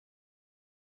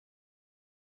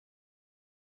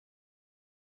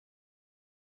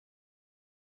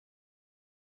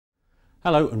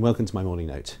Hello and welcome to my morning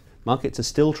note. Markets are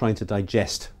still trying to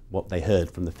digest what they heard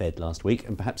from the Fed last week,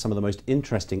 and perhaps some of the most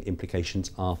interesting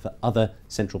implications are for other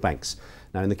central banks.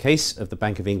 Now, in the case of the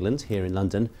Bank of England here in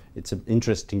London, it's an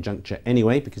interesting juncture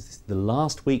anyway, because it's the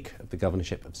last week of the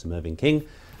governorship of Sir Mervyn King,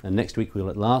 and next week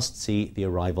we'll at last see the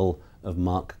arrival of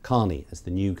Mark Carney as the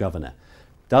new governor.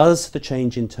 Does the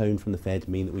change in tone from the Fed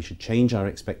mean that we should change our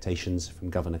expectations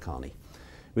from Governor Carney?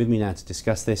 With me now to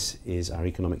discuss this is our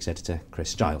economics editor,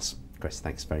 Chris Giles. Chris,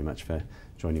 thanks very much for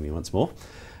joining me once more.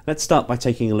 Let's start by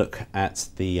taking a look at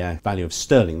the value of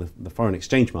sterling, the foreign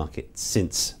exchange market,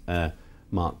 since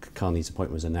Mark Carney's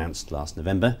appointment was announced last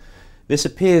November. This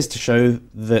appears to show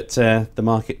that the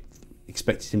market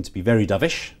expected him to be very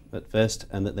dovish at first,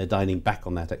 and that they're dialing back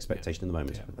on that expectation at the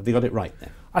moment. Have they got it right there?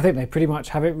 I think they pretty much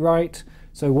have it right.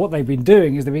 So what they've been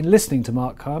doing is they've been listening to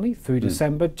Mark Carney through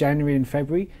December, January and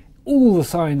February. All the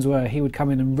signs were he would come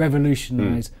in and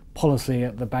revolutionise policy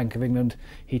at the Bank of England.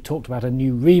 He talked about a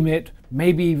new remit,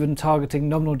 maybe even targeting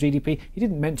nominal GDP. He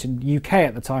didn't mention UK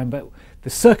at the time, but the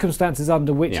circumstances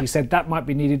under which he said that might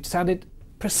be needed sounded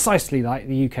precisely like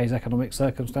the UK's economic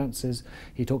circumstances.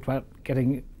 He talked about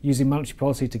using monetary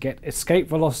policy to get escape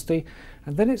velocity,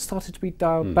 and then it started to be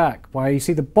dialed back. Why you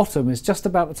see the bottom is just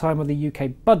about the time of the UK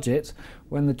budget,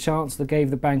 when the Chancellor gave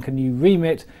the bank a new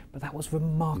remit, but that was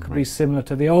remarkably similar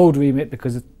to the old remit,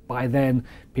 because by then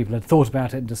people had thought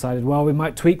about it and decided, well, we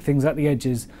might tweak things at the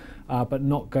edges, but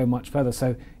not go much further.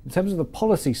 So in terms of the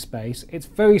policy space, it's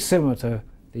very similar to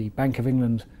the Bank of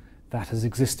England that has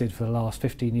existed for the last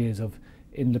 15 years of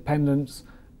independence,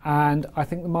 and I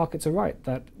think the markets are right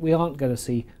that we aren't going to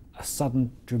see a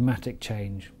sudden dramatic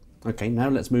change. Okay, now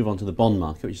let's move on to the bond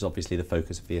market, which is obviously the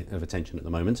focus of attention at the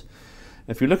moment.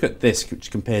 If you look at this,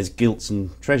 which compares gilts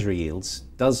and treasury yields,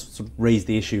 does sort of raise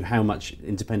the issue how much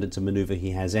independence of manoeuvre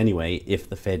he has anyway if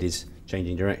the Fed is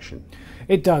changing direction.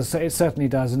 It does, it certainly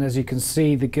does, and as you can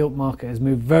see, the gilt market has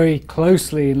moved very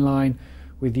closely in line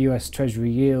with US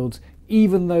treasury yields,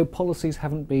 even though policies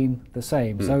haven't been the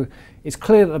same. So it's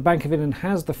clear that the Bank of England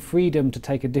has the freedom to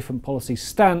take a different policy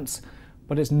stance,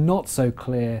 but it's not so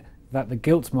clear that the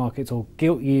gilt markets or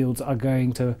gilt yields are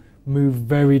going to move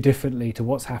very differently to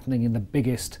what's happening in the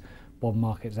biggest bond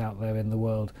markets out there in the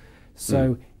world.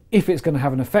 So if it's going to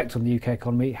have an effect on the UK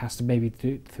economy, it has to maybe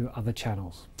do it through other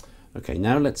channels. Okay,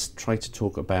 now let's try to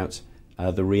talk about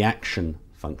the reaction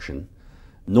function.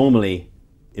 Normally,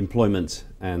 employment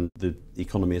and the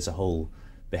economy as a whole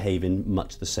behave in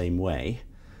much the same way.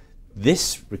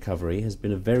 This recovery has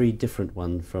been a very different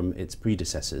one from its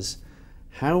predecessors.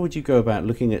 How would you go about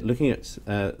looking at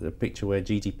a picture where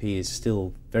GDP is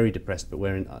still very depressed, but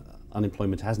where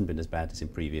unemployment hasn't been as bad as in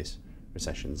previous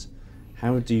recessions?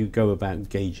 How do you go about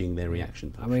gauging their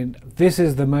reaction? I mean, this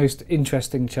is the most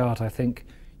interesting chart I think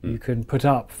you can put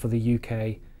up for the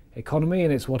UK economy,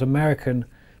 and it's what American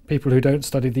people who don't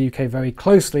study the UK very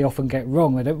closely often get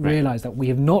wrong. They don't realise that we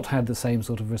have not had the same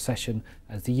sort of recession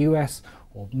as the US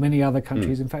or many other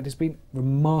countries. In fact, it's been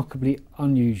remarkably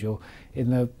unusual. In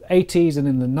the 80s and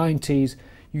in the 90s,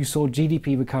 you saw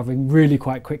GDP recovering really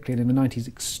quite quickly, and in the 90s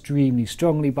extremely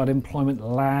strongly, but employment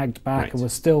lagged back and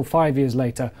was still 5 years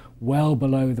later well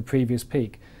below the previous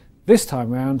peak. This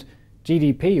time around,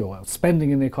 GDP, or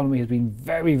spending in the economy, has been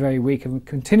very, very weak and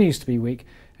continues to be weak,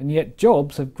 and yet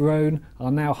jobs have grown,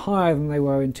 are now higher than they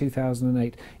were in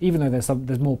 2008, even though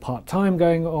there's more part-time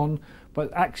going on,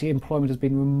 but actually employment has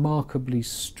been remarkably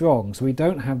strong, so we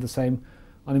don't have the same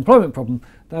unemployment problem.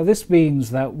 Now this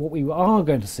means that what we are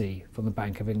going to see from the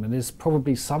Bank of England is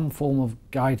probably some form of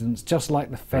guidance, just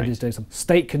like the Fed is doing. Some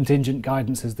state contingent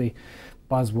guidance is the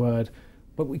buzzword,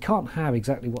 but we can't have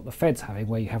exactly what the Fed's having,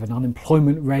 where you have an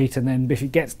unemployment rate, and then if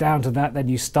it gets down to that, then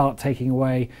you start taking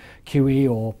away QE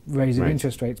or raising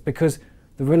interest rates, because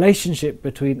the relationship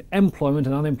between employment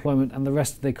and unemployment and the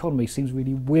rest of the economy seems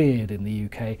really weird in the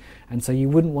UK, and so you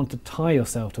wouldn't want to tie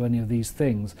yourself to any of these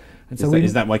things. And so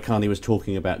is that why Carney was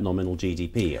talking about nominal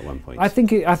GDP at one point? I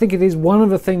think it is one of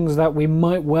the things that we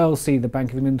might well see the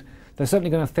Bank of England. They're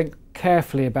certainly going to think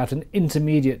carefully about an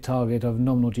intermediate target of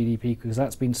nominal GDP, because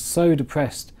that's been so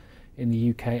depressed in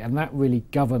the UK, and that really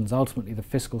governs ultimately the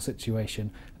fiscal situation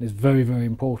and is very, very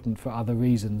important for other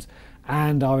reasons.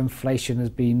 And our inflation has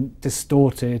been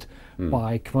distorted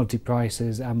by commodity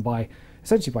prices and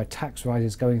essentially by tax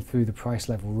rises going through the price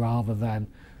level rather than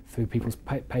through people's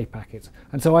pay packets.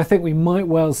 And so I think we might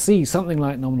well see something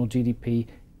like nominal GDP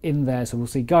in there, so we'll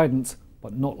see guidance,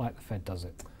 but not like the Fed does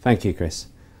it. Thank you, Chris.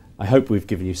 I hope we've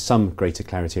given you some greater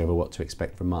clarity over what to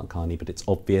expect from Mark Carney, but it's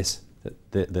obvious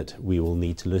that we will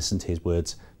need to listen to his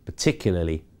words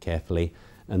particularly carefully,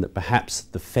 and that perhaps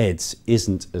the Fed's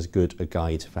isn't as good a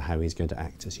guide for how he's going to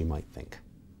act as you might think.